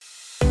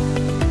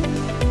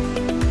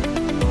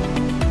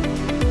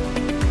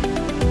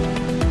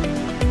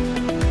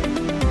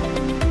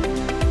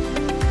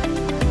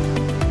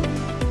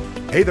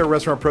Hey there,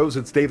 restaurant pros.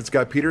 It's David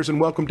Scott Peters, and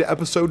welcome to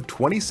episode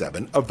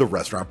 27 of the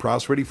Restaurant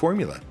Prosperity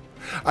Formula.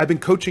 I've been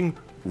coaching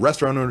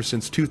restaurant owners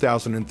since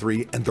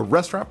 2003, and the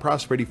Restaurant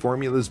Prosperity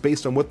Formula is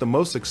based on what the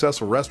most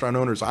successful restaurant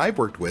owners I've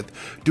worked with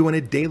do on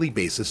a daily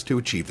basis to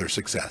achieve their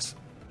success.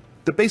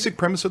 The basic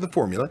premise of the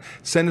formula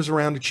centers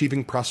around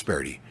achieving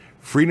prosperity,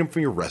 freedom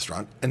from your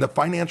restaurant, and the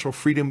financial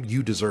freedom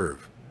you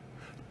deserve.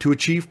 To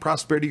achieve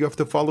prosperity, you have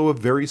to follow a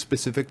very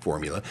specific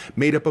formula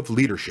made up of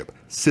leadership,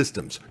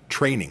 systems,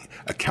 training,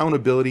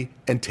 accountability,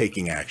 and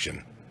taking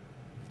action.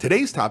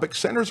 Today's topic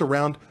centers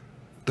around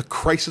the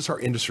crisis our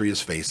industry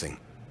is facing.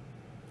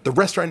 The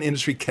restaurant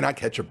industry cannot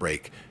catch a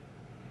break.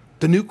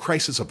 The new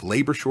crisis of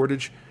labor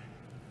shortage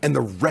and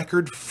the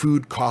record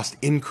food cost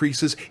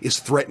increases is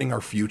threatening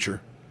our future.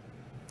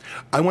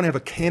 I want to have a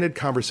candid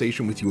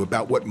conversation with you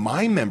about what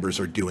my members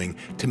are doing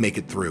to make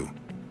it through.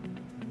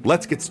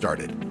 Let's get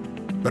started.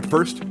 But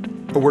first,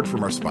 a word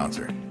from our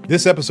sponsor.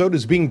 This episode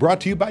is being brought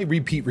to you by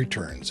Repeat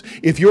Returns.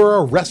 If you're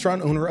a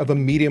restaurant owner of a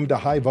medium to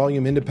high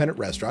volume independent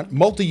restaurant,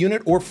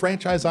 multi-unit or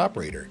franchise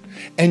operator,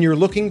 and you're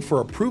looking for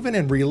a proven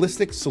and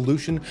realistic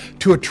solution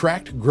to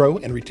attract, grow,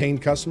 and retain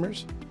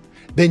customers,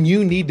 then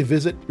you need to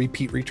visit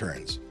Repeat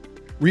Returns.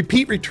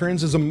 Repeat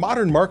Returns is a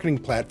modern marketing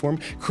platform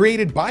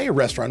created by a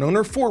restaurant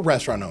owner for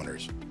restaurant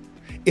owners.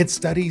 It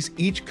studies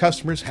each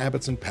customer's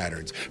habits and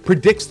patterns,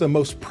 predicts the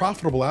most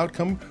profitable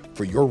outcome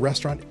for your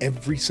restaurant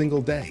every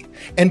single day,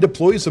 and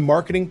deploys the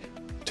marketing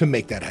to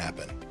make that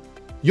happen.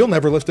 You'll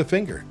never lift a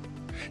finger.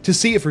 To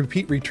see if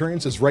Repeat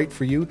Returns is right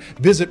for you,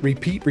 visit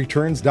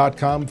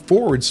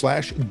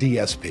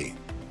repeatreturns.com/DSP.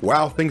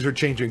 Wow, things are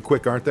changing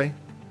quick, aren't they?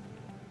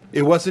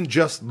 It wasn't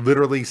just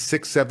literally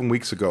 6-7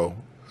 weeks ago.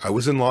 I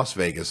was in Las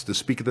Vegas to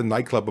speak at the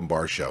Nightclub and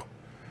Bar Show.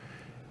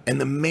 And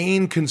the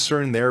main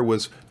concern there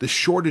was the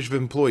shortage of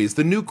employees,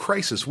 the new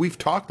crisis. We've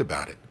talked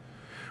about it.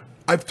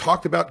 I've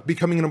talked about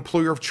becoming an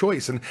employer of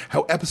choice and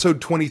how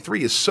episode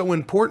 23 is so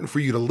important for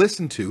you to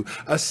listen to,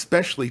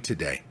 especially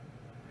today.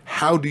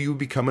 How do you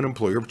become an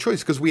employer of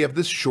choice? Because we have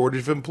this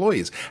shortage of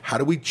employees. How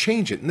do we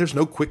change it? And there's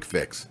no quick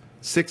fix.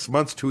 6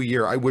 months to a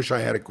year, I wish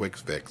I had a quick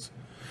fix.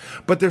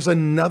 But there's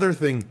another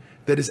thing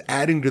that is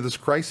adding to this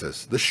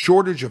crisis, the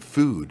shortage of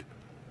food,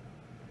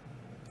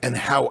 and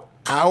how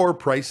our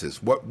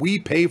prices, what we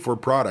pay for a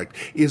product,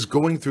 is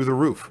going through the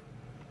roof.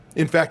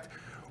 In fact,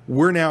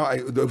 we're now,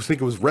 I was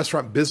thinking it was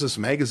Restaurant Business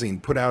Magazine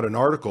put out an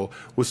article,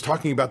 was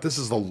talking about this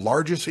is the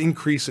largest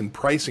increase in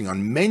pricing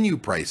on menu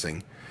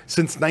pricing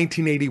since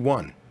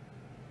 1981.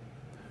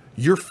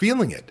 You're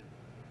feeling it.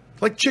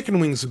 Like chicken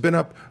wings have been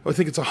up, I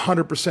think it's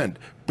 100%,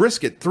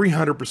 brisket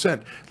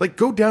 300%. Like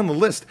go down the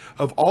list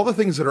of all the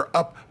things that are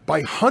up by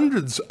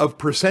hundreds of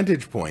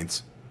percentage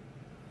points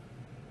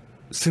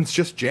since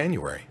just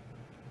January.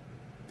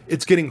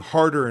 It's getting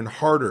harder and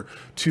harder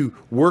to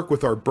work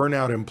with our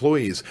burnout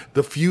employees,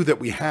 the few that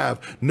we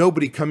have,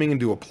 nobody coming in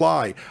to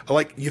apply.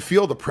 Like, you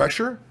feel the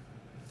pressure?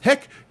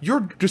 Heck, your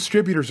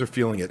distributors are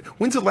feeling it.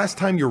 When's the last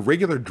time your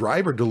regular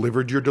driver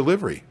delivered your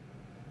delivery?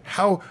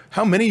 How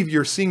many of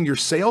you are seeing your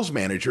sales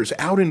managers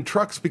out in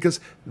trucks because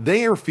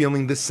they are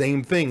feeling the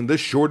same thing, the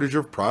shortage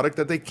of product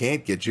that they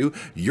can't get you,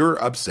 you're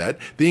upset,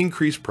 the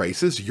increased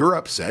prices, you're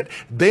upset,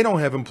 they don't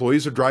have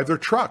employees to drive their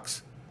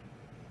trucks.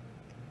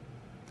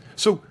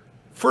 So,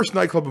 first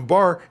Nightclub and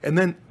Bar, and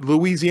then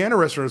Louisiana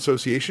Restaurant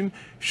Association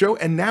show.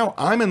 And now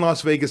I'm in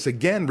Las Vegas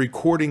again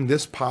recording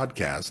this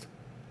podcast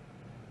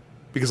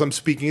because I'm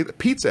speaking at the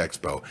Pizza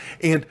Expo.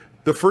 And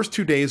the first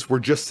 2 days were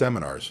just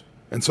seminars.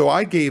 And so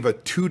I gave a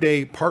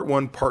 2-day part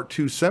 1, part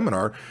 2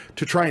 seminar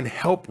to try and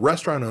help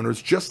restaurant owners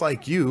just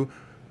like you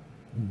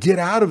get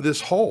out of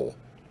this hole,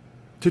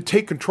 to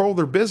take control of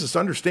their business,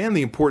 understand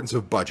the importance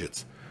of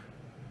budgets,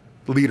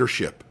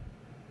 leadership,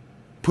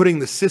 putting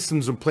the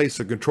systems in place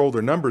to control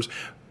their numbers.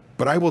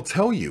 But I will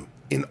tell you,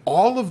 in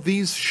all of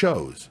these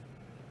shows,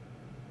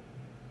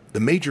 the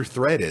major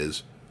threat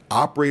is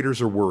operators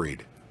are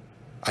worried.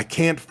 I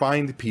can't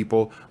find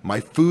people.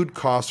 My food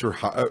costs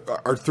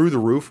are through the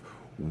roof.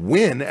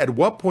 When, at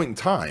what point in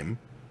time,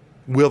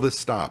 will this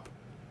stop?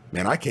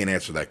 Man, I can't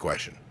answer that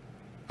question.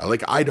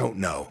 I don't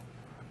know.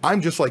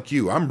 I'm just like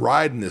you. I'm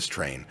riding this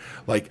train.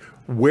 Like,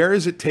 where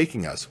is it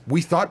taking us?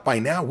 We thought by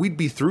now we'd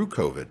be through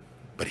COVID,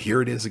 but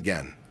here it is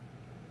again.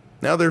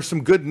 Now, there's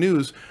some good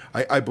news.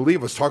 I believe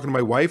I was talking to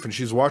my wife and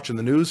she's watching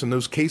the news and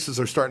those cases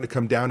are starting to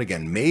come down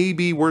again.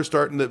 Maybe we're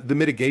starting the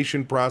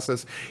mitigation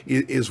process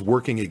is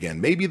working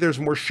again. Maybe there's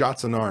more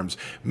shots in arms.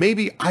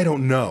 Maybe, I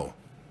don't know.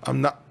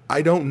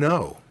 I don't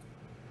know.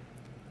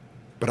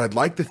 But I'd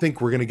like to think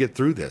we're going to get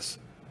through this.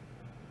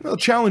 Well,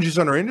 the challenges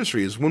on our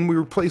industry is when we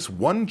replace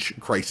one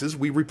crisis,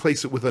 we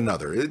replace it with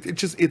another.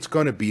 It's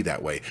going to be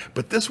that way.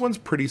 But this one's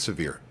pretty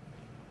severe.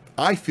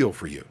 I feel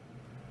for you.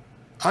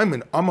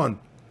 I'm on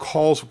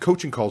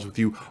coaching calls with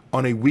you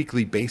on a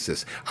weekly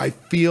basis. I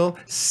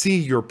see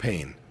your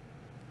pain.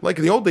 Like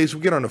in the old days,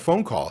 we get on a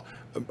phone call.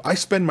 I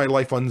spend my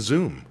life on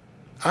Zoom.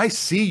 I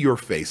see your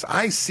face.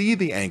 I see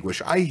the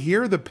anguish. I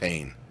hear the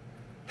pain.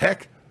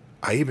 Heck,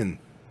 I even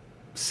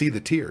see the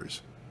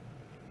tears.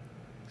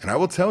 And I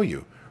will tell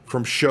you,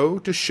 from show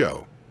to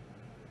show,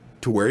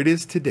 to where it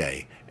is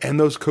today and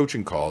those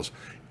coaching calls,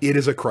 it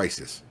is a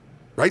crisis,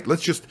 right?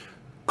 Let's just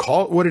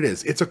call it what it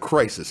is. It's a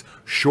crisis.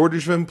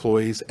 Shortage of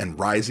employees and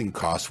rising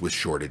costs with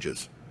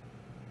shortages.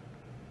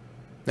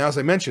 Now, as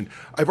I mentioned,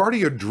 I've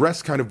already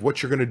addressed kind of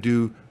what you're going to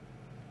do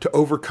to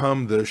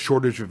overcome the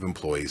shortage of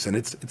employees. And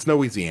it's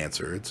no easy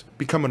answer. It's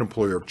become an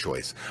employer of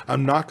choice.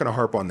 I'm not going to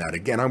harp on that.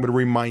 Again, I'm going to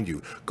remind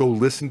you, go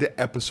listen to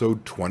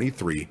episode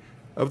 23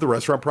 of the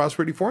Restaurant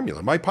Prosperity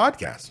Formula, my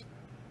podcast.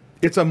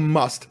 It's a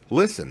must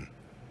listen.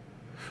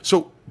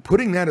 So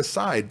putting that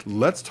aside,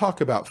 let's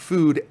talk about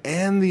food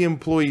and the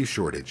employee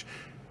shortage.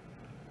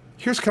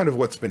 Here's kind of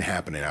what's been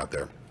happening out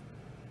there.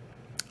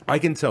 I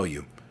can tell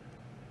you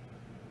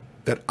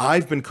that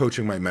I've been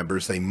coaching my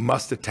members. They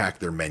must attack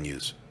their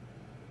menus.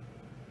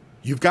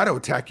 You've got to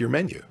attack your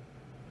menu.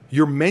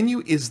 Your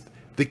menu is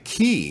the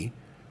key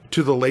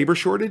to the labor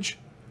shortage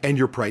and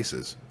your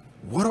prices.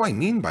 What do I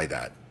mean by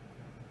that?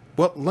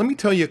 Well, let me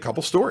tell you a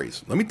couple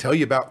stories. Let me tell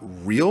you about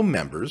real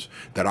members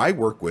that I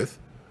work with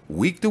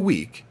week to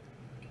week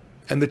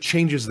and the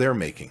changes they're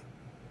making.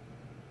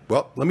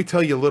 Well, let me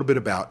tell you a little bit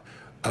about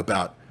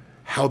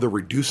how they're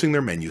reducing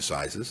their menu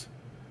sizes,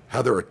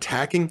 how they're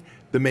attacking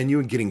the menu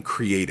and getting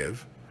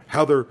creative,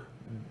 how they're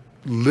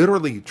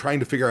literally trying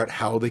to figure out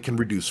how they can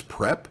reduce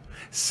prep,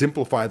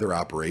 simplify their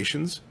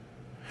operations,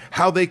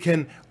 how they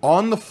can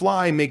on the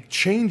fly make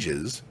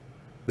changes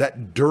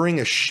that during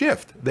a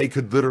shift they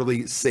could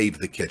literally save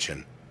the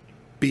kitchen,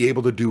 be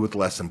able to do with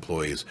less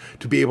employees,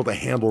 to be able to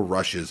handle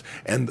rushes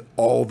and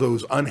all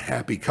those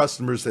unhappy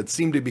customers that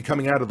seem to be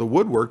coming out of the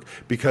woodwork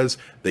because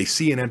they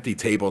see an empty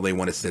table, they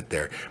want to sit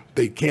there.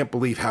 They can't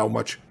believe how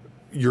much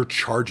you're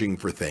charging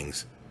for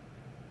things.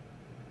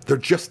 They're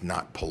just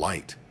not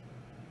polite.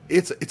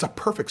 It's a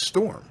perfect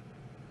storm.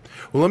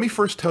 Well, let me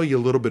first tell you a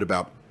little bit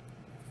about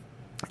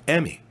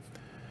Emmy.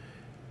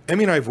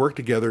 Emmy and I have worked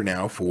together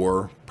now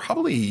for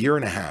probably a year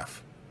and a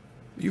half.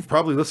 You've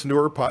probably listened to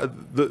her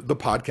the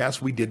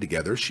podcast we did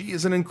together. She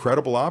is an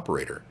incredible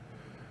operator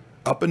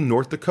up in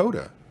North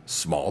Dakota,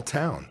 small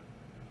town.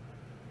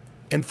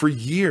 And for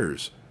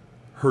years,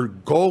 her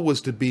goal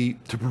was to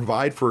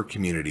provide for her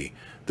community.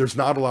 There's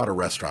not a lot of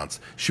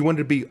restaurants. She wanted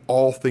to be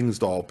all things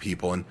to all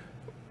people. And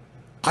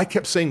I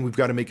kept saying, we've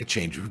got to make a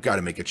change. We've got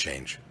to make a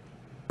change.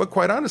 But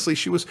quite honestly,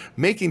 she was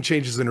making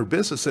changes in her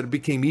business that it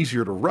became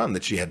easier to run,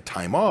 that she had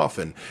time off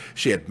and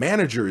she had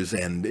managers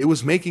and it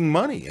was making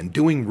money and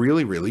doing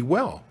really, really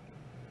well.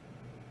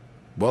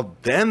 Well,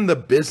 then the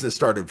business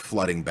started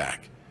flooding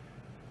back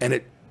and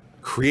it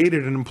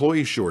created an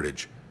employee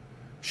shortage.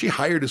 She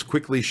hired as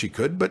quickly as she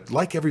could, but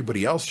like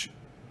everybody else,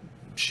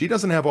 she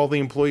doesn't have all the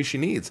employees she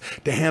needs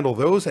to handle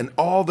those and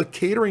all the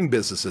catering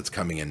business that's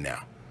coming in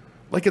now.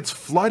 Like it's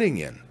flooding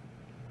in.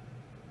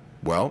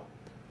 Well,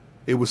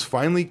 it was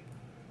finally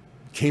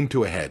came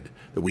to a head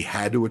that we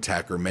had to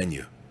attack our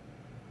menu.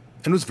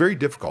 And it was very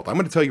difficult. I'm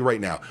going to tell you right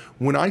now,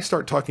 when I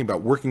start talking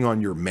about working on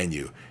your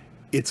menu,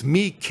 it's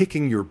me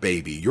kicking your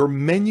baby. Your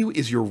menu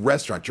is your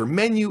restaurant. Your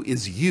menu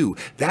is you.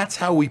 That's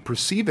how we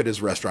perceive it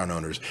as restaurant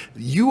owners.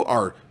 You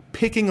are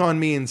picking on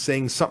me and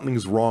saying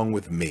something's wrong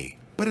with me,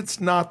 but it's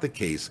not the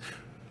case.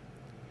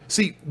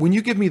 See, when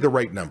you give me the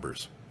right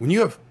numbers, when you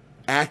have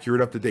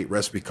accurate, up-to-date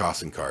recipe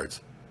costing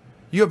cards,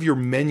 you have your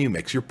menu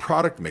mix, your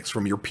product mix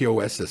from your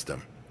POS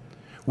system.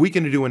 We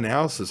can do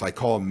analysis I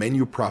call a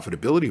menu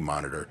profitability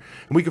monitor,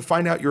 and we can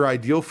find out your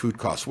ideal food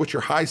costs, what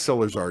your high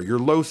sellers are, your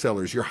low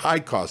sellers, your high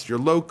costs, your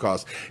low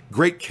costs,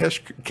 great cash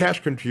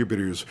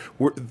contributors,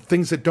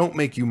 things that don't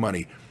make you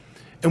money.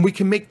 And we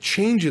can make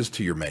changes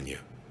to your menu.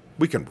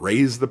 We can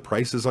raise the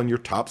prices on your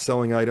top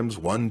selling items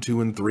 1,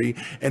 2, and 3,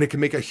 and it can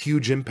make a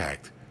huge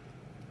impact.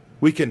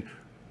 We can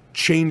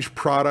change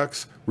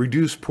products,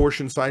 reduce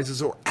portion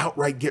sizes, or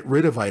outright get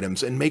rid of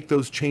items and make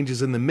those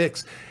changes in the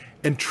mix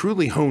and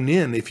truly hone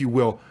in, if you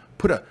will,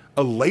 put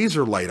a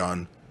laser light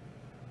on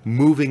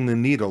moving the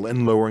needle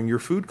and lowering your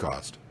food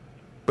cost.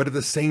 But at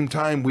the same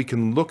time, we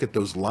can look at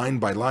those line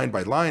by line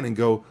by line and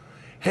go,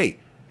 hey,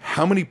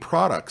 how many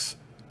products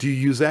do you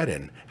use that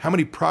in? How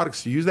many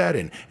products do you use that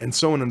in? And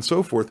so on and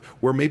so forth,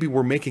 where maybe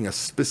we're making a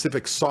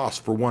specific sauce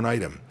for one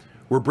item.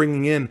 We're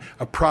bringing in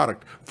a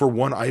product for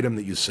one item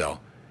that you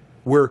sell.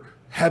 We're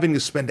having to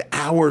spend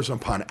hours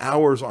upon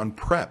hours on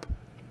prep.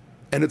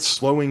 And it's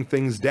slowing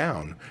things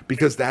down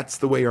because that's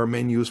the way our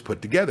menu is put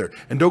together.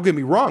 And don't get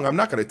me wrong, I'm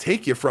not going to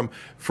take you from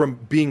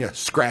being a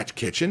scratch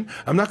kitchen.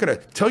 I'm not going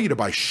to tell you to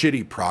buy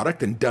shitty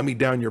product and dummy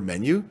down your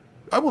menu.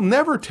 I will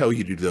never tell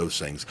you to do those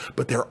things,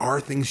 but there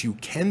are things you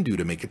can do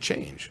to make a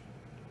change.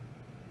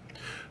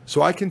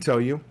 So I can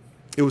tell you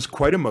it was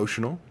quite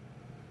emotional,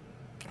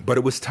 but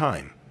it was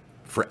time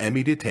for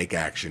Emmy to take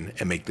action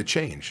and make the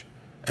change.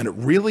 And it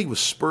really was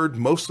spurred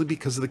mostly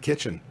because of the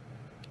kitchen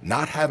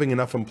not having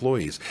enough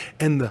employees.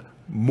 And the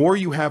more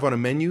you have on a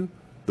menu,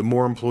 the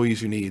more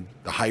employees you need,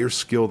 the higher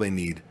skill they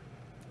need.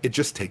 It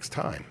just takes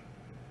time.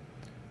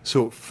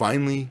 So it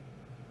finally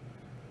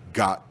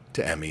got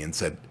to Emmy and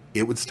said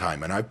it was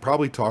time. And I've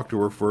probably talked to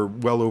her for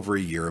well over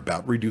a year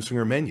about reducing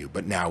her menu,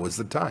 but now is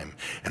the time.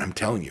 And I'm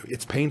telling you,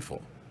 it's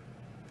painful.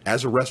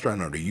 As a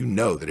restaurant owner, you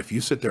know that if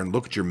you sit there and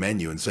look at your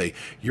menu and say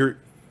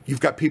you've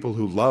got people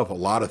who love a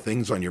lot of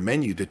things on your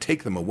menu, to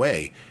take them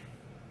away,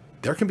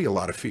 there can be a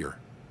lot of fear.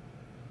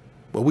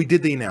 Well, we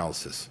did the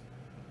analysis.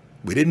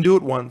 We didn't do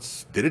it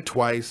once, did it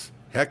twice.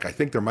 Heck, I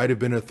think there might have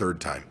been a third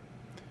time.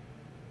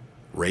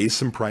 Raised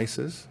some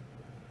prices,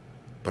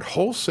 but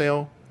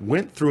wholesale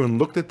went through and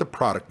looked at the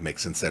product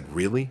mix and said,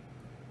 really?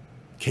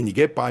 Can you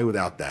get by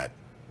without that?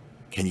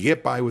 Can you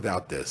get by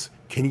without this?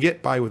 Can you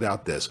get by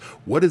without this?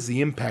 What is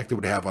the impact it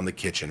would have on the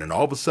kitchen? And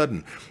all of a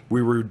sudden,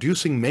 we were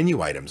reducing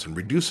menu items and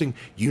reducing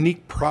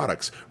unique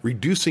products,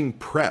 reducing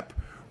prep,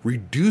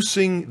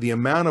 reducing the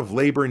amount of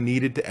labor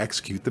needed to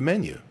execute the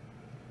menu.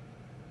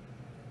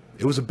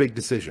 It was a big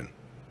decision.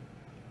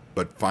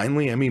 But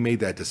finally, Emmy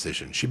made that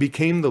decision. She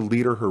became the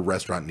leader her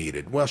restaurant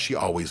needed. Well, she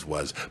always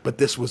was, but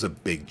this was a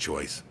big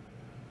choice.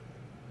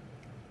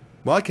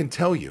 Well, I can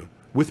tell you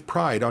with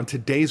pride, on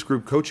today's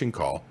group coaching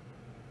call,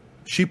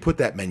 she put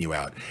that menu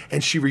out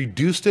and she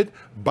reduced it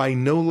by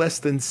no less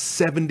than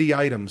 70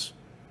 items.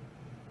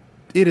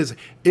 It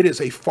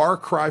is a far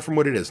cry from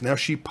what it is. Now,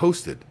 she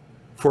posted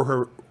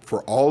for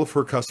all of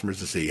her customers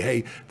to see,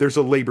 hey, there's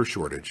a labor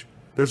shortage.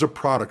 There's a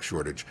product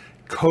shortage.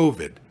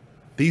 COVID.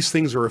 These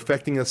things are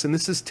affecting us, and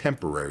this is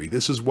temporary.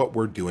 This is what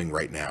we're doing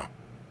right now.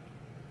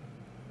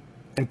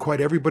 And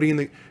quite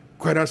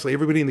honestly,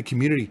 everybody in the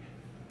community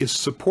is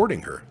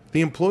supporting her.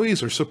 The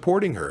employees are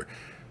supporting her.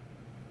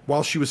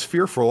 While she was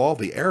fearful, all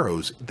the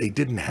arrows, they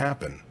didn't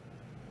happen.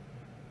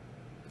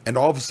 And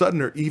all of a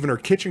sudden, even her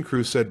kitchen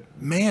crew said,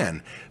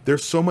 man,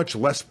 there's so much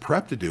less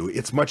prep to do.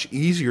 It's much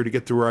easier to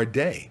get through our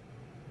day.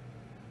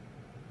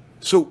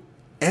 So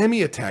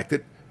Emmy attacked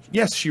it.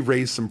 Yes, she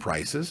raised some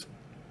prices.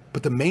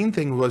 But the main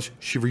thing was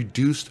she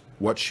reduced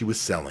what she was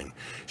selling.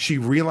 She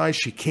realized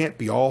she can't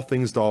be all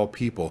things to all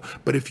people.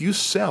 But if you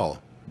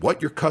sell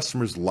what your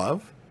customers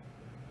love,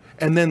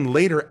 and then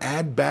later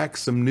add back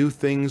some new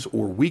things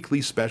or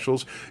weekly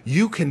specials,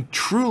 you can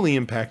truly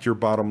impact your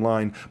bottom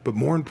line, but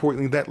more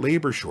importantly, that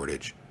labor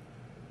shortage.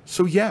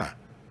 So yeah,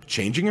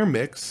 changing her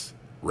mix,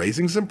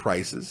 raising some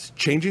prices,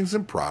 changing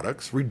some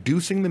products,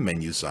 reducing the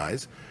menu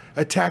size,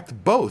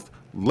 attacked both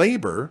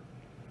labor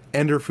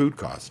and her food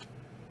cost.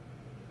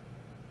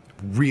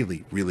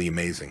 Really, really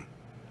amazing.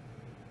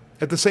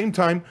 At the same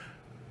time,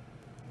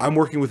 I'm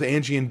working with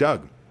Angie and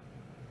Doug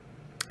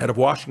out of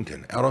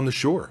Washington, out on the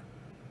shore.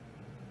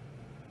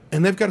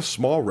 And they've got a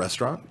small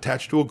restaurant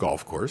attached to a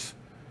golf course.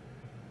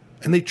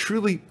 And they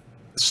truly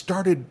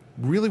started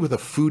really with a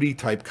foodie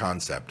type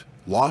concept,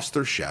 lost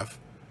their chef,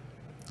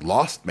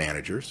 lost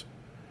managers,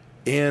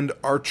 and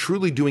are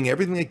truly doing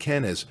everything they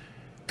can as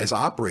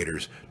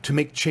operators to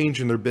make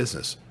change in their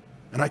business.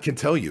 And I can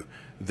tell you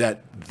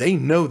that they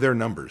know their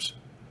numbers.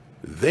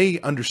 They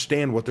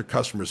understand what their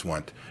customers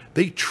want.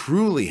 They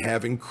truly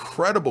have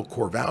incredible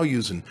core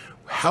values and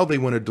how they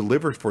want to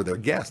deliver for their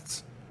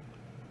guests.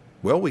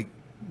 Well,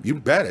 you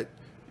bet it.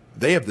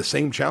 They have the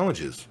same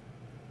challenges.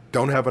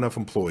 Don't have enough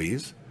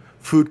employees.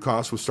 Food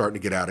costs was starting to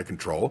get out of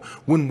control.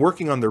 When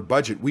working on their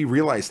budget, we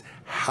realized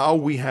how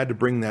we had to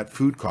bring that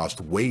food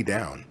cost way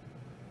down.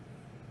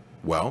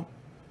 Well,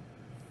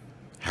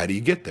 how do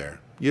you get there?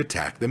 You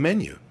attack the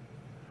menu.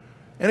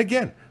 And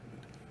again,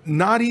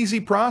 not easy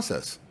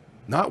process.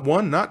 Not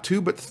one, not two,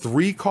 but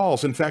 3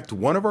 calls. In fact,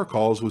 one of our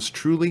calls was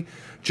truly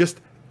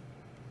just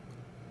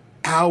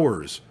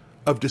hours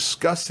of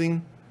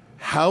discussing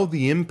how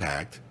the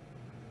impact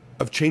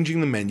of changing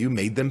the menu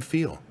made them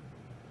feel,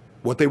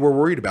 what they were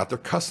worried about, their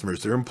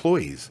customers, their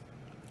employees.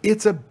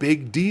 It's a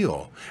big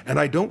deal, and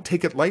I don't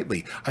take it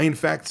lightly. I, in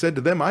fact, said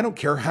to them, I don't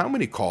care how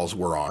many calls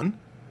we're on,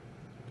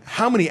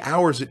 how many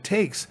hours it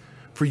takes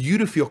for you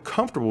to feel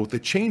comfortable with the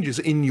changes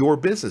in your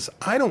business.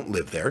 I don't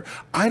live there.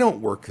 I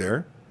don't work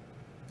there.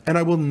 And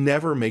I will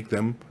never make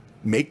them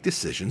make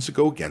decisions to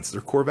go against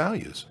their core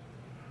values.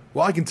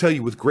 Well, I can tell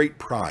you with great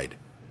pride,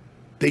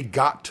 they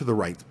got to the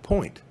right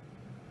point.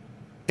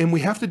 And we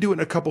have to do it in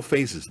a couple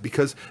phases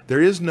because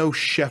there is no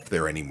chef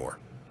there anymore.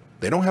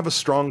 They don't have a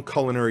strong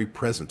culinary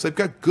presence. They've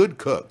got good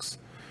cooks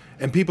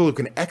and people who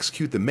can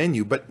execute the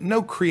menu, but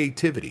no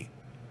creativity.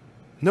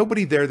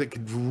 Nobody there that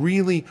could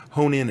really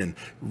hone in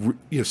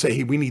and say,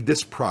 hey, we need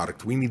this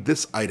product, we need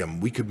this item,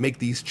 we could make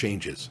these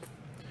changes.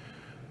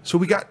 So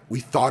we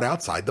thought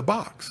outside the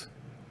box.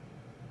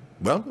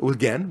 Well,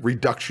 again,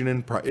 reduction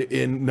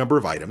in number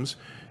of items,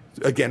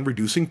 again,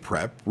 reducing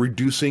prep,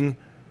 reducing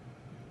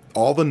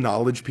all the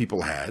knowledge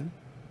people had,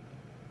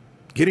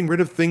 getting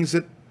rid of things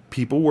that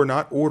people were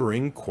not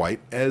ordering quite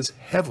as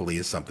heavily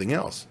as something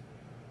else.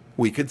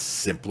 We could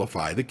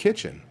simplify the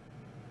kitchen.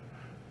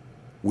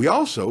 We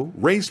also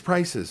raised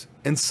prices,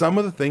 and some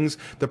of the things,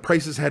 the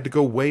prices had to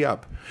go way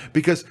up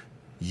because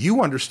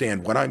you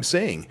understand what I'm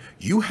saying.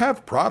 You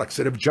have products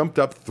that have jumped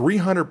up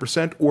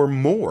 300% or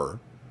more,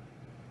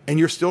 and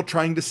you're still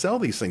trying to sell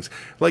these things.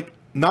 Like,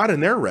 not in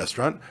their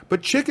restaurant,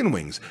 but chicken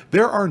wings.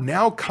 There are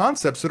now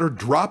concepts that are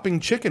dropping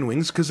chicken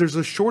wings because there's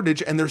a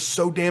shortage and they're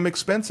so damn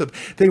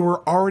expensive. They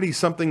were already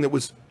something that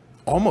was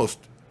almost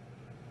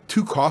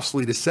too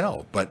costly to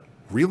sell, but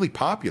really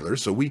popular.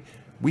 So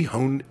we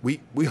hung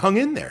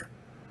in there.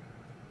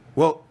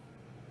 Well,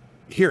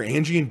 here,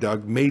 Angie and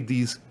Doug made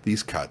these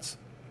cuts.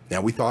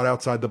 Now, we thought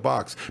outside the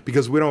box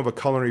because we don't have a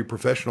culinary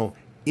professional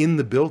in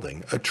the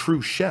building, a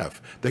true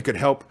chef that could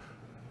help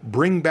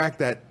bring back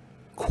that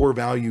core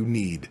value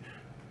need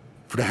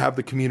to have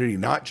the community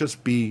not just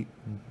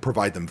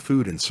provide them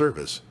food and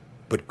service,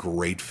 but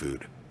great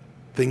food,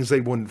 things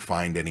they wouldn't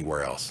find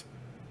anywhere else.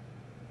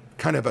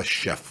 Kind of a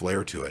chef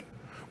flair to it.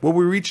 Well,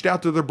 we reached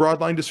out to the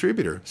broadline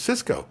distributor,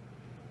 Sysco.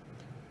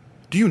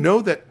 Do you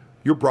know that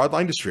your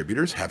broadline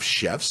distributors have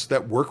chefs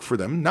that work for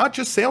them, not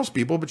just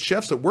salespeople, but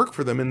chefs that work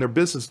for them in their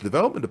business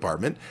development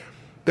department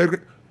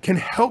that can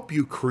help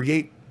you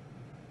create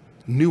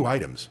new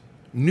items,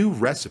 new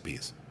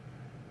recipes?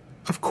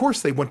 Of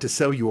course, they want to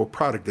sell you a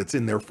product that's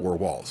in their four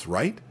walls,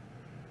 right?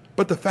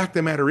 But the fact of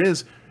the matter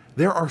is,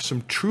 there are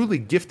some truly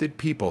gifted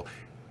people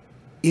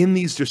in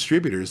these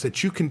distributors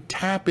that you can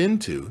tap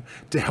into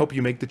to help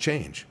you make the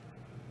change.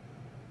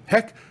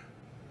 Heck,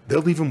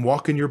 they'll even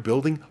walk in your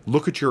building,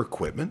 look at your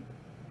equipment,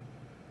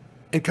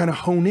 and kind of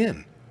hone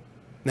in.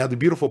 Now, the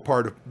beautiful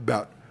part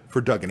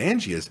for Doug and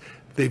Angie is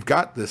they've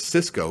got the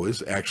Sysco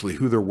is actually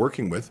who they're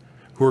working with,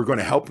 who are going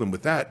to help them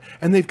with that.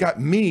 And they've got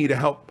me to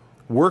help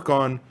work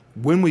on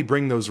when we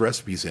bring those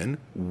recipes in,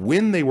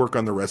 when they work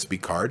on the recipe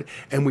card,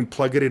 and we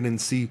plug it in and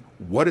see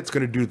what it's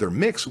going to do to their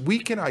mix, we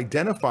can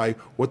identify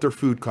what their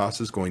food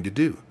cost is going to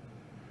do.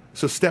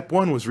 So step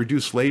one was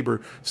reduce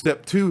labor.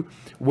 Step two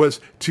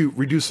was to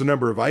reduce the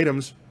number of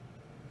items.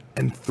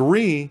 And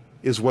three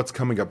is what's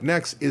coming up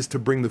next, is to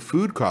bring the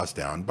food cost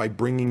down by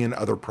bringing in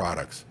other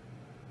products.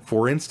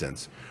 For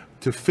instance,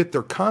 to fit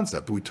their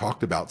concept, we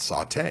talked about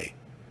sauté.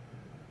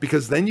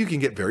 Because then you can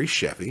get very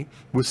chefy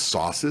with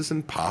sauces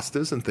and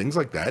pastas and things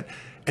like that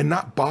and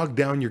not bog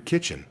down your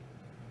kitchen.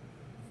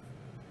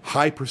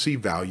 High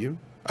perceived value,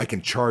 I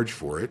can charge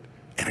for it,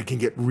 and I can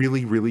get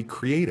really, really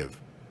creative.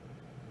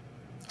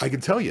 I can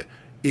tell you,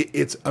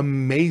 it's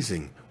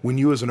amazing when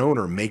you as an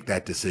owner make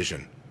that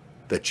decision,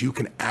 that you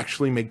can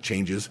actually make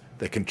changes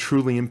that can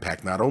truly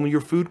impact not only your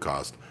food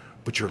cost,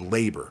 but your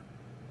labor.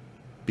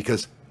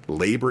 Because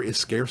labor is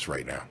scarce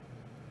right now.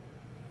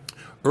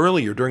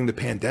 Earlier during the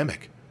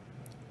pandemic,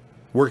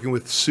 working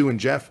with Sue and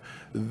Jeff,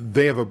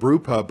 they have a brew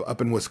pub up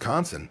in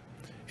Wisconsin.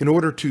 In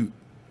order to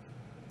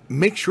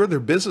make sure their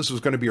business was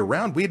going to be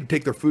around, we had to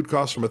take their food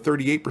costs from a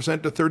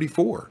 38% to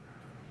 34%.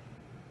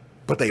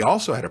 But they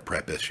also had a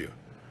prep issue.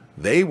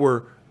 They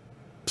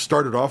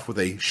started off with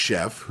a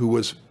chef who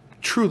was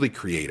truly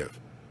creative.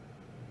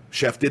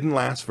 Chef didn't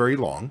last very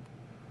long,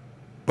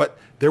 but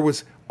there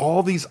was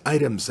all these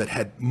items that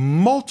had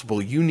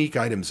multiple unique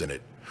items in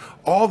it.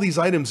 All these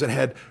items that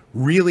had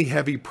really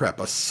heavy prep,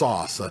 a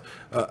sauce,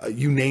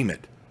 you name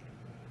it.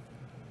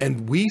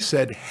 And we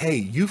said, hey,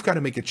 you've got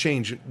to make a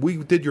change. We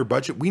did your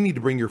budget. We need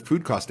to bring your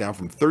food cost down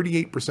from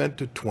 38%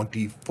 to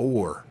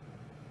 24%.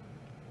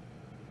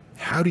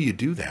 How do you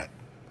do that?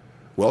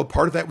 Well,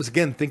 part of that was,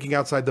 again, thinking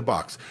outside the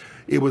box.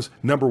 It was,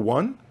 number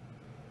one,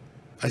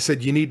 I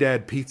said, you need to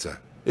add pizza.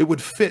 It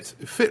would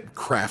fit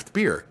craft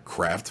beer,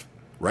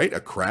 right? A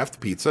craft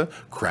pizza,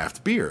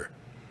 craft beer.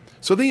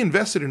 So they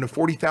invested in a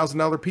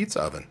 $40,000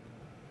 pizza oven,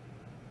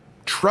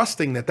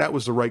 trusting that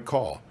was the right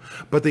call.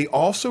 But they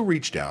also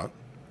reached out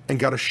and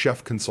got a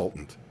chef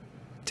consultant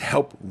to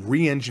help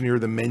re-engineer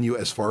the menu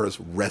as far as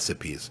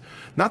recipes.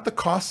 Not the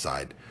cost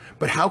side,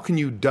 but how can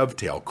you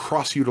dovetail,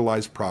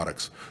 cross-utilize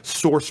products,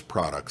 source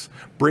products,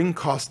 bring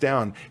costs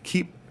down,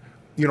 keep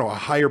a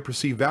higher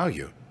perceived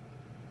value.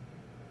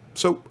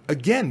 So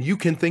again, you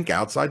can think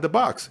outside the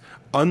box.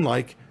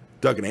 Unlike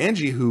Doug and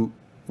Angie, who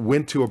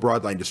went to a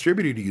broadline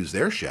distributor to use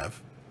their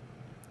chef,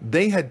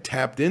 they had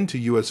tapped into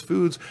US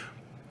Foods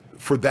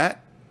for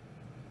that,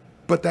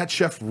 but that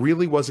chef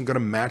really wasn't going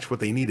to match what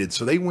they needed.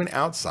 So they went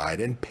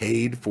outside and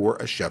paid for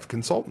a chef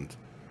consultant.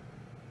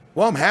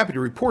 Well, I'm happy to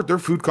report their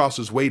food cost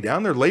is way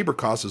down. Their labor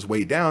cost is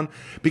way down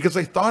because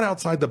they thought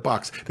outside the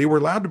box. They were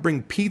allowed to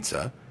bring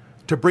pizza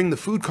to bring the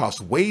food cost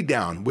way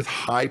down with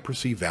high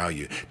perceived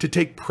value, to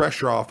take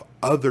pressure off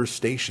other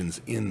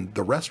stations in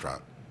the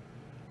restaurant.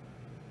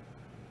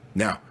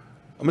 Now,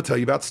 I'm going to tell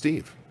you about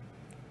Steve.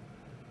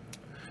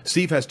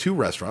 Steve has 2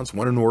 restaurants,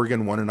 one in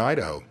Oregon, one in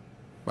Idaho.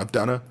 I've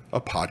done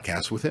a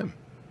podcast with him.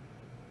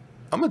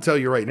 I'm going to tell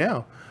you right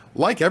now,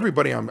 like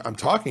everybody I'm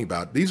talking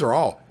about, these are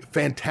all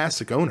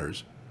fantastic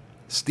owners.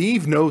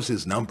 Steve knows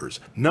his numbers.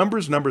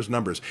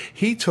 Numbers.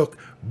 He took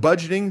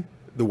budgeting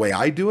the way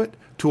I do it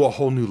to a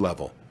whole new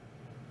level.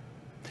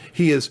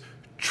 He is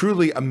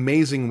truly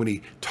amazing when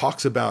he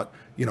talks about,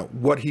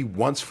 what he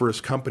wants for his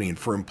company and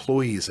for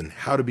employees and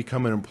how to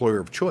become an employer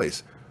of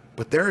choice.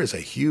 But there is a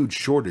huge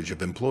shortage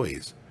of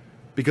employees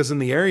because in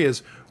the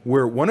areas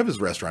where one of his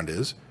restaurants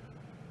is,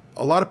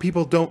 a lot of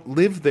people don't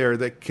live there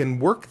that can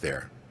work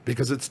there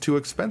because it's too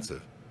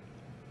expensive.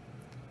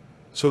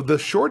 So the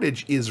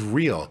shortage is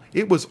real.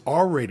 It was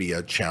already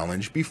a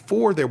challenge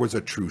before there was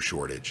a true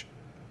shortage.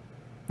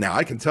 Now,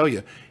 I can tell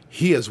you,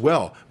 he as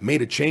well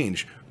made a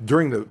change.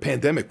 During the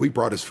pandemic, we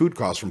brought his food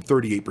costs from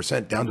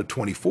 38% down to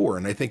 24%,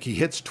 and I think he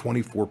hits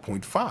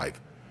 24.5%.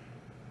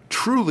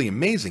 Truly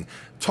amazing.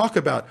 Talk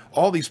about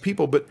all these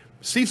people, but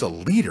Steve's a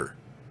leader.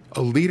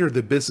 a leader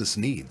the business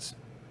needs.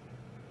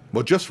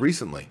 Well, just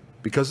recently,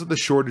 because of the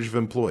shortage of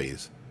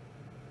employees,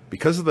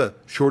 because of the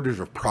shortage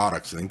of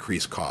products and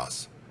increased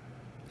costs,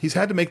 he's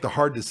had to make the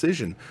hard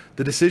decision,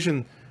 the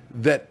decision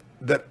that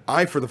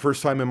I, for the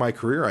first time in my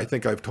career, I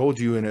think I've told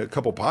you in a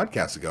couple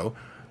podcasts ago,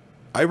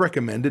 I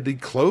recommended he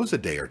close a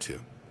day or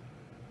two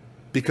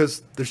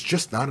because there's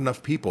just not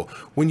enough people.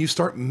 When you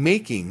start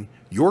making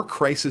your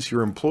crisis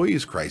your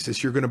employee's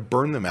crisis, you're going to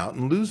burn them out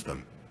and lose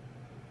them.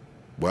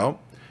 Well,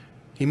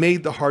 he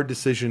made the hard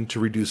decision to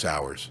reduce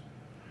hours,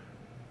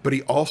 but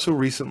he also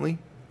recently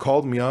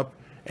called me up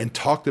and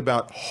talked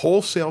about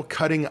wholesale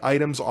cutting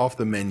items off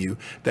the menu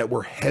that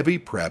were heavy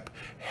prep,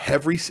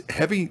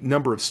 heavy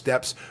number of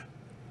steps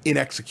in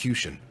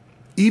execution,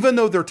 even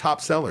though they're top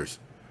sellers.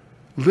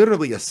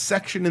 Literally a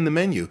section in the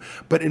menu,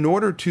 but in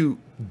order to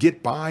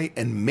get by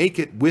and make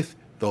it with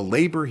the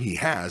labor he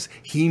has,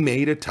 he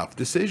made a tough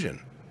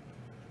decision.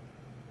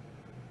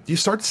 You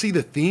start to see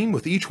the theme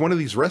with each one of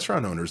these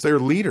restaurant owners. They're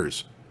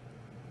leaders.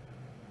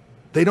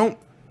 They don't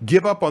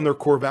give up on their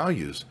core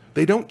values.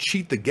 They don't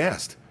cheat the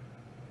guest,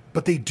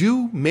 but they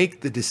do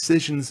make the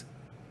decisions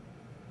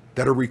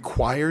that are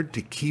required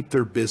to keep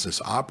their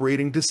business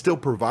operating, to still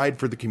provide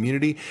for the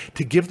community,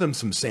 to give them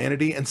some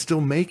sanity and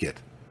still make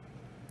it.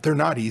 They're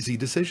not easy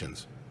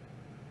decisions.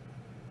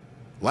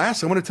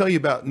 Last, I want to tell you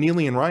about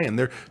Neely and Ryan.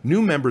 They're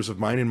new members of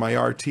mine in my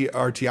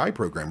RTI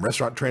program,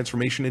 Restaurant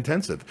Transformation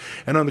Intensive.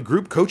 And on the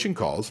group coaching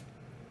calls,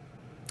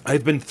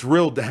 I've been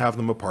thrilled to have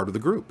them a part of the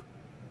group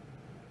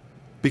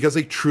because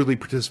they truly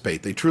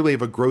participate. They truly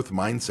have a growth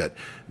mindset.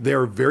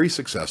 They're very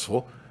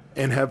successful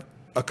and have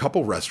a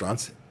couple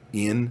restaurants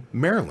in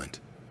Maryland.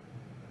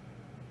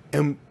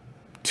 And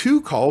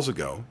 2 calls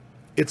ago,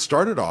 it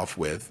started off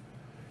with,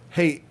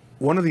 hey,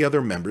 one of the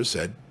other members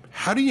said,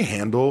 how do you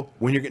handle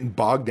when you're getting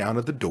bogged down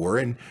at the door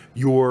and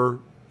your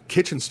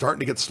kitchen's starting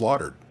to get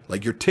slaughtered?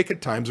 Like your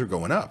ticket times are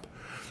going up.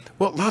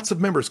 Well, lots of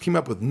members came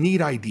up with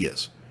neat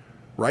ideas,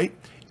 right?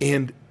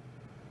 And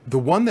the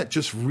one that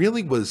just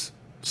really was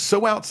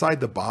so outside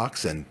the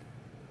box and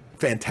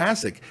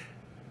fantastic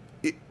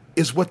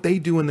is what they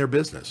do in their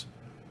business.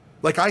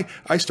 Like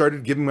I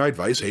started giving my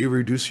advice, hey,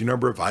 reduce your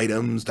number of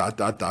items, ...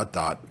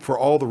 for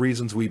all the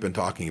reasons we've been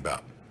talking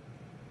about.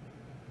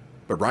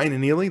 But Ryan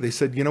and Neely, they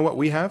said, you know what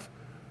we have?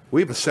 We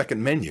have a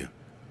second menu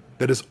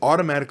that is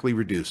automatically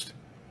reduced.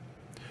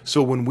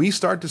 So when we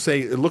start to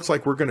say, it looks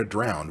like we're going to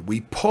drown,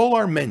 we pull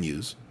our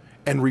menus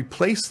and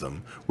replace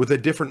them with a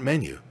different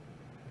menu.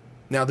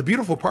 Now, the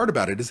beautiful part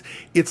about it is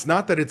it's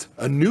not that it's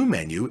a new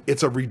menu,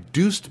 it's a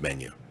reduced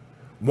menu.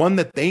 One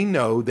that they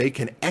know they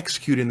can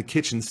execute in the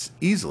kitchens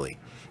easily.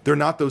 They're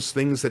not those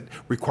things that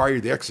require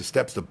the extra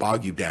steps to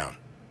bog you down.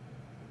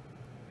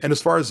 And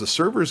as far as the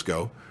servers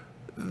go,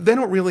 they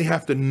don't really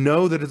have to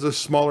know that it's a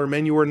smaller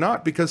menu or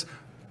not because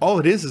all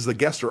it is the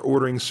guests are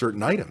ordering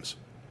certain items.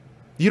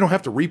 You don't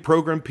have to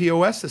reprogram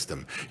POS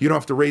system. You don't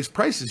have to raise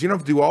prices. You don't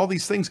have to do all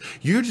these things.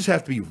 You just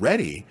have to be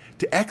ready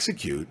to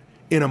execute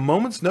in a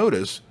moment's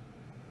notice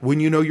when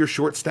you know you're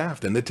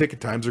short-staffed and the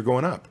ticket times are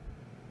going up.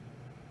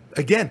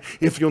 Again,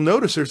 if you'll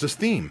notice, there's this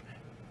theme.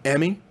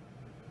 Emmy,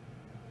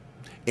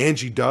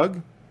 Angie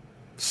Doug,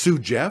 Sue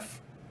Jeff,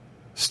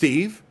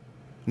 Steve,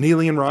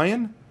 Neely and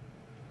Ryan.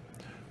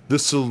 The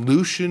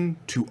solution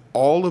to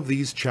all of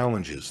these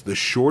challenges, the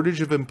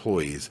shortage of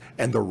employees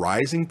and the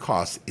rising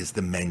costs, is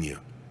the menu.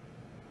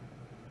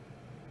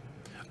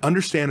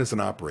 Understand as an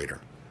operator,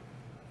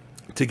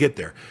 to get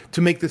there, to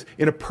make this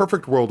in a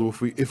perfect world,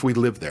 if we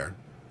live there,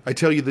 I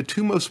tell you the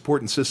 2 most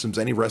important systems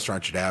any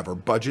restaurant should have are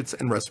budgets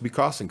and recipe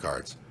costing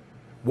cards.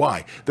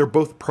 Why? They're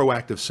both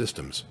proactive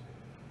systems.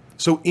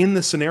 So in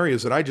the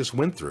scenarios that I just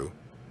went through,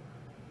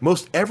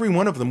 most every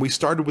one of them, we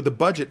started with a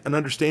budget and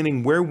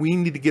understanding where we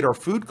need to get our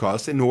food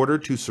costs in order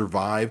to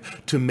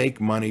survive, to make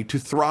money, to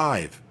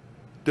thrive.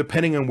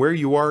 Depending on where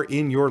you are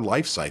in your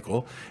life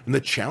cycle and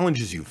the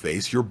challenges you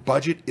face, your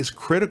budget is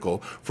critical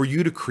for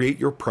you to create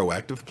your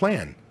proactive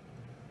plan.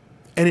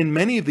 And in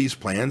many of these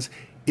plans,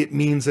 it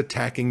means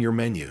attacking your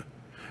menu.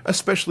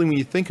 Especially when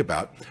you think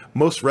about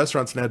most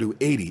restaurants now do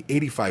 80,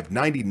 85,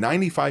 90,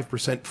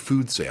 95%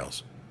 food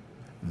sales.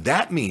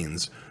 That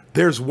means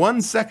there's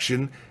one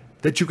section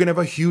that you can have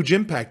a huge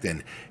impact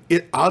in.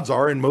 Odds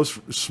are in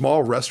most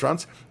small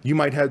restaurants, you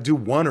might do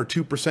 1 or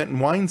 2% in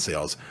wine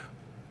sales.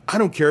 I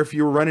don't care if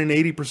you were running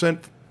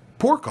 80%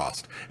 pour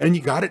cost and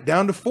you got it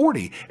down to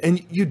 40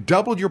 and you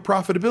doubled your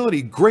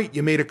profitability. Great,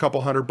 you made a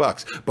couple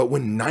 $100. But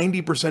when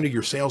 90% of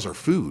your sales are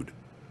food,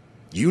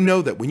 you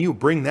know that when you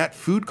bring that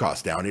food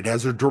cost down, it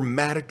has a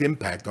dramatic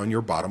impact on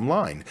your bottom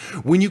line.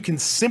 When you can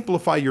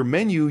simplify your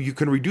menu, you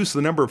can reduce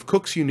the number of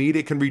cooks you need.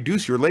 It can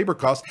reduce your labor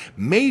costs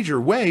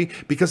major way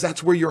because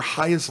that's where your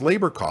highest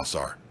labor costs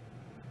are.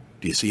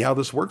 Do you see how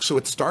this works? So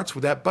it starts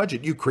with that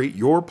budget. You create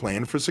your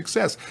plan for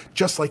success,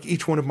 just like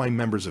each one of my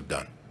members have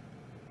done.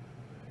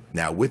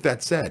 Now, with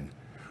that said,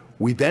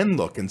 we then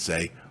look and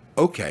say,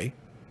 okay,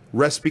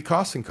 recipe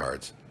costing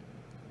cards.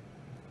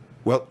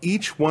 Well,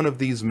 each one of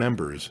these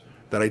members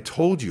that I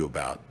told you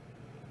about,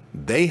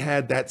 they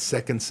had that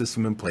second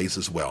system in place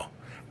as well.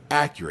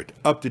 accurate,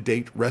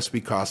 up-to-date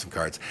recipe costing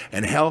cards.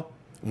 And hell,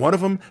 one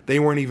of them, they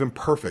weren't even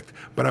perfect.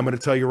 But I'm going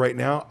to tell you right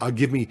now, I'll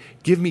give me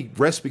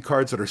recipe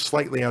cards that are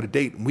slightly out of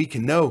date, and we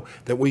can know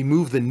that we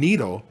move the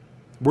needle.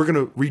 We're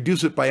going to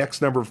reduce it by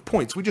X number of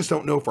points. We just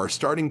don't know if our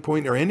starting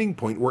point or ending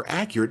point were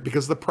accurate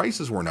because the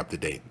prices weren't up to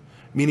date,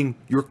 meaning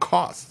your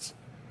costs.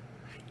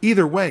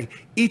 Either way,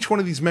 each one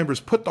of these members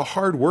put the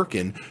hard work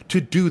in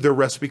to do their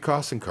recipe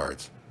costing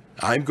cards.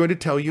 I'm going to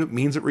tell you it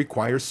means it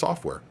requires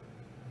software.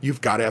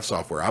 You've got to have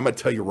software. I'm going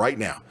to tell you right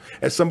now,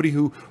 as somebody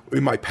who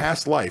in my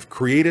past life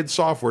created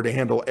software to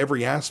handle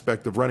every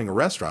aspect of running a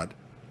restaurant,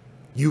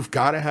 you've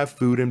got to have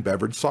food and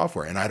beverage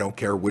software. And I don't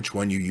care which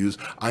one you use.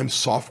 I'm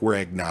software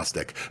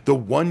agnostic. The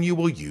one you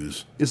will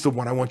use is the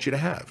one I want you to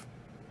have.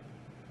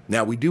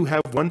 Now, we do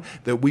have one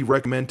that we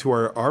recommend to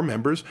our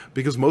members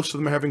because most of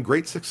them are having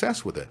great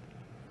success with it.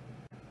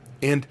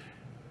 And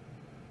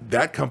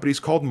that company is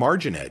called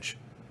Margin Edge.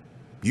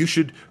 You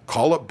should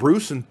call up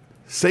Bruce and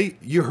say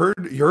you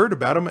heard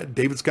about him at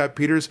David Scott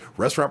Peters'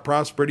 Restaurant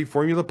Prosperity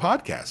Formula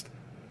podcast.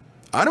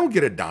 I don't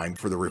get a dime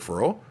for the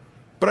referral,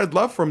 but I'd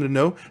love for him to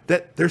know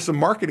that there's some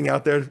marketing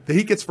out there that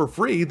he gets for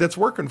free that's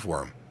working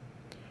for him.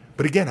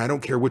 But again, I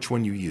don't care which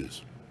one you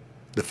use.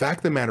 The fact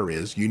of the matter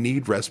is you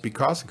need recipe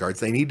costing cards.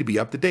 They need to be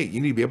up to date. You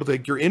need to be able to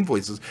take your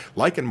invoices,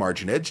 like in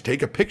Margin Edge,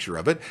 take a picture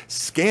of it,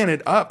 scan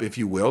it up, if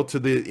you will, to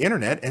the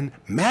internet, and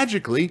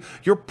magically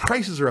your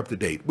prices are up to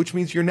date, which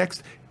means your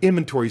next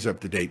inventory is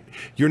up to date,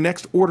 your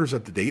next order is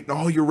up to date, and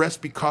all your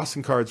recipe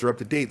costing cards are up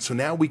to date. So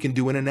now we can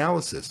do an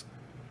analysis.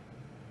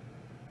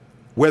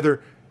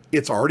 Whether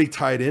it's already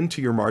tied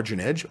into your Margin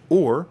Edge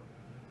or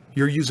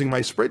you're using my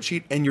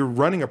spreadsheet and you're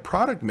running a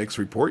product mix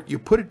report, you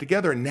put it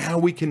together, and now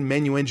we can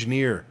menu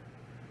engineer.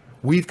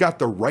 We've got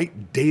the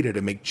right data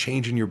to make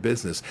change in your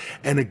business.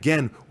 And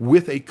again,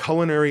 with a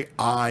culinary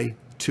eye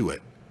to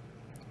it,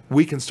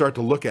 we can start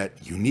to look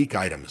at unique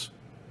items,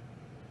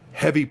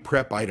 heavy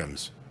prep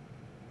items,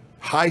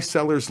 high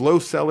sellers, low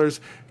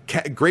sellers,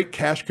 great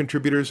cash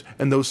contributors,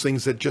 and those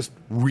things that just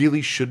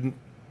really shouldn't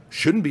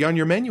be on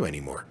your menu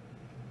anymore.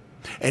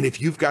 And if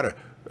you've got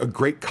a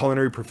great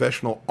culinary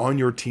professional on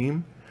your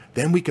team,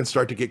 then we can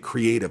start to get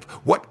creative.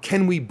 What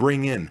can we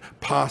bring in?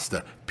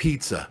 Pasta,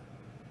 pizza.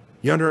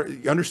 You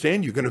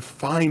understand? You're going to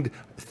find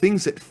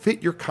things that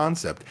fit your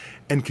concept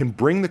and can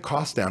bring the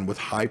cost down with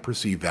high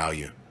perceived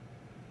value.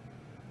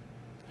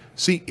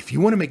 See, if you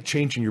want to make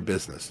change in your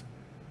business,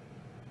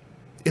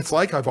 it's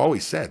like I've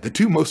always said, the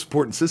two most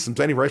important systems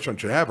any restaurant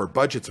should have are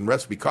budgets and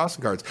recipe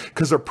costing cards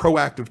because they're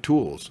proactive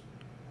tools.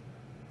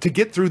 To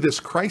get through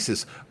this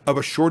crisis of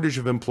a shortage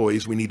of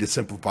employees, we need to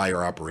simplify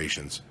our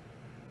operations.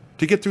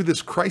 To get through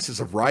this crisis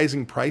of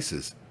rising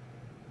prices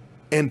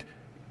and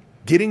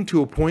getting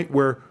to a point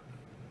where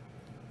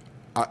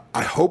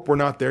I hope we're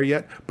not there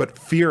yet, but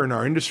fear in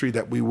our industry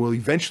that we will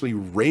eventually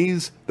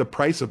raise the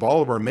price of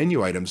all of our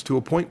menu items to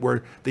a point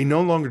where they no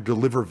longer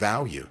deliver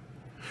value.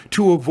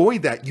 To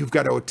avoid that, you've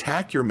got to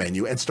attack your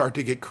menu and start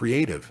to get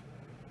creative.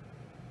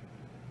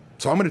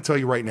 So I'm going to tell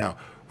you right now,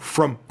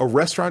 from a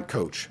restaurant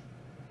coach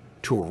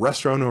to a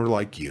restaurant owner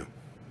like you,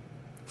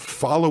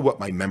 follow what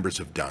my members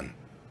have done.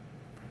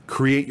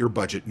 Create your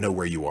budget, know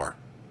where you are.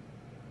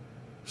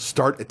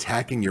 Start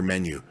attacking your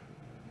menu,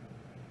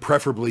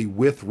 preferably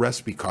with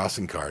recipe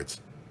costing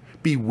cards.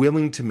 Be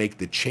willing to make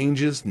the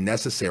changes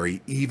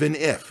necessary, even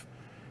if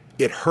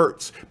it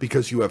hurts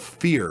because you have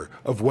fear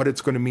of what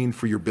it's going to mean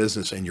for your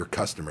business and your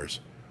customers.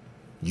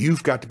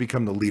 You've got to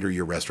become the leader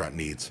your restaurant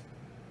needs.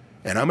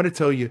 And I'm going to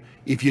tell you,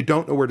 if you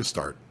don't know where to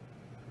start,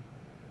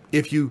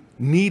 if you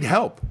need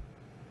help,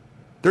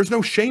 there's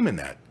no shame in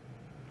that.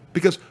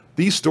 Because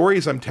these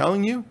stories I'm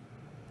telling you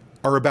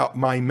are about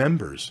my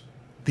members.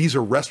 These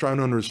are restaurant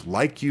owners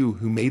like you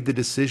who made the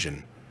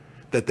decision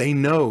that they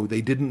know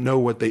they didn't know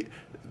what they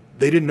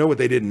didn't know what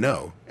they didn't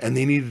know, and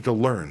they needed to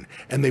learn,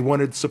 and they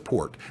wanted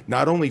support,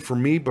 not only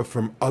from me, but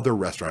from other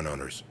restaurant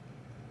owners.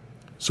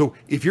 So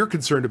if you're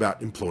concerned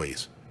about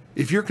employees,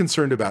 if you're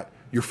concerned about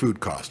your food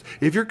cost,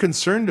 if you're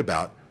concerned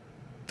about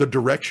the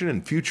direction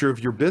and future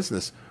of your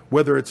business,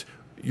 whether it's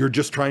you're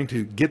just trying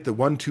to get the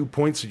 1-2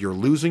 points that you're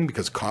losing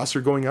because costs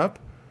are going up,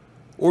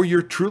 or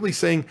you're truly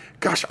saying,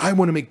 gosh, I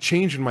want to make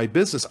change in my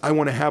business. I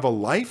want to have a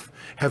life,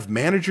 have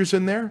managers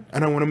in there,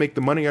 and I want to make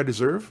the money I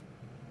deserve.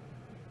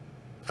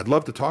 I'd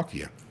love to talk to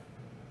you.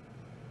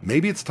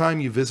 Maybe it's time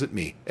you visit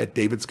me at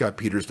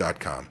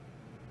davidscottpeters.com.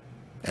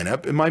 And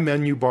up in my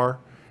menu bar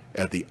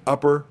at the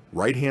upper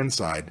right-hand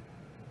side,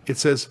 it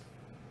says,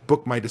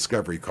 book my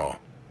discovery call.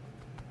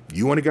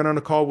 You want to get on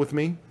a call with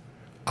me?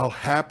 I'll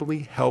happily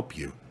help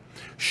you.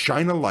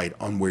 Shine a light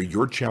on where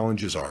your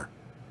challenges are.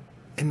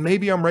 And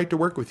maybe I'm right to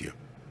work with you.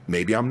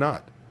 Maybe I'm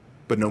not.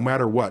 But no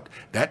matter what,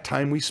 that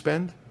time we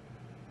spend,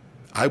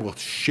 I will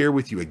share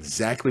with you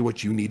exactly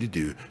what you need to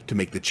do to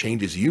make the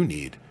changes you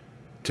need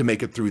to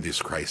make it through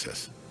this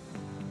crisis.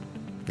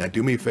 Now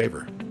do me a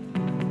favor.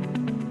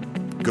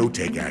 Go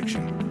take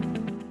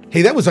action.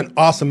 Hey, that was an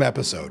awesome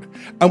episode.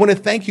 I want to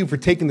thank you for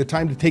taking the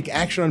time to take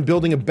action on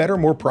building a better,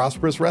 more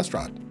prosperous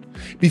restaurant.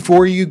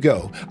 Before you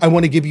go, I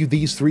want to give you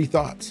these 3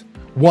 thoughts.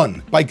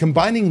 1, by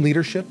combining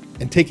leadership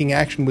and taking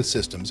action with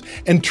systems,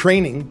 and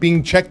training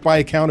being checked by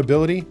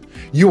accountability,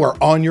 you are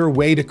on your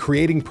way to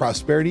creating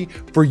prosperity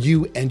for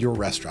you and your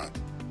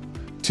restaurant.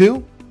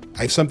 2,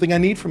 I have something I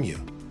need from you.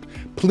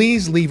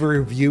 Please leave a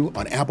review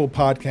on Apple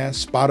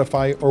Podcasts,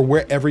 Spotify, or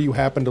wherever you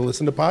happen to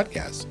listen to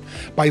podcasts.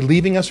 By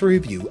leaving us a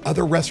review,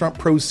 other restaurant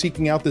pros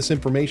seeking out this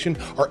information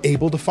are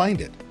able to find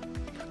it.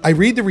 I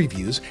read the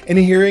reviews, and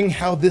hearing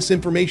how this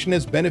information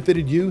has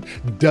benefited you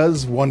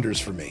does wonders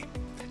for me.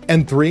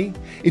 And 3,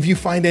 if you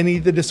find any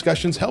of the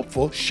discussions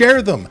helpful,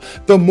 share them.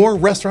 The more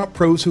restaurant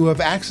pros who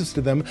have access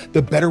to them,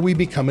 the better we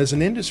become as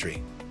an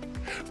industry.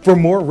 For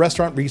more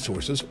restaurant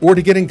resources or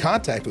to get in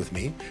contact with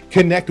me,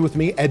 connect with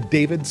me at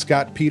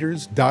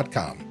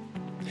davidscottpeters.com.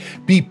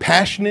 Be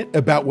passionate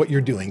about what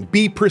you're doing,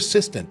 be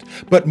persistent,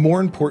 but more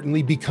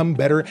importantly, become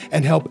better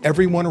and help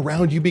everyone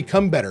around you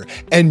become better.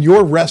 And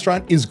your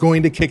restaurant is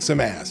going to kick some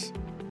ass.